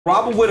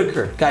Robert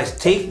Whittaker, guys,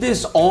 take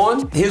this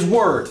on his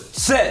word.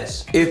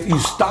 Says, if you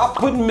stop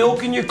putting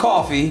milk in your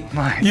coffee,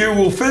 you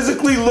will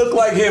physically look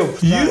like him.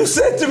 You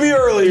said to me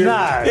earlier,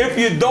 if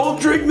you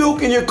don't drink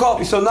milk in your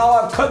coffee, so now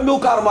I've cut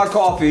milk out of my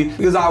coffee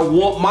because I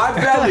want my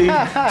belly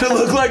to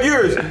look like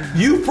yours.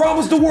 You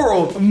promised the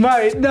world.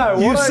 Mate, no.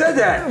 You said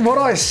that. What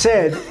I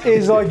said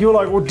is like, you're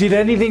like, well, did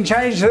anything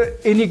change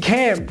in your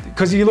camp?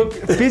 Because you look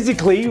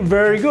physically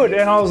very good.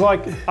 And I was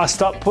like, I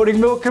stopped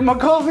putting milk in my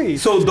coffee.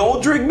 So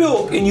don't drink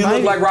milk and you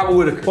look like Robert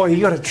Whittaker. Well,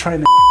 you got to train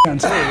the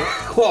until.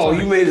 Well,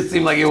 you made it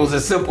seem like it was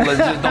as simple as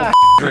just don't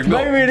drink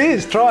milk. Maybe it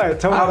is. Try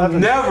it. Tell me what happens.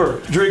 I'm never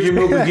drinking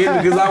milk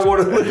again because I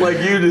want to look like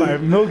you do.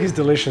 Mate, milk is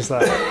delicious though.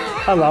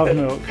 I love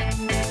milk.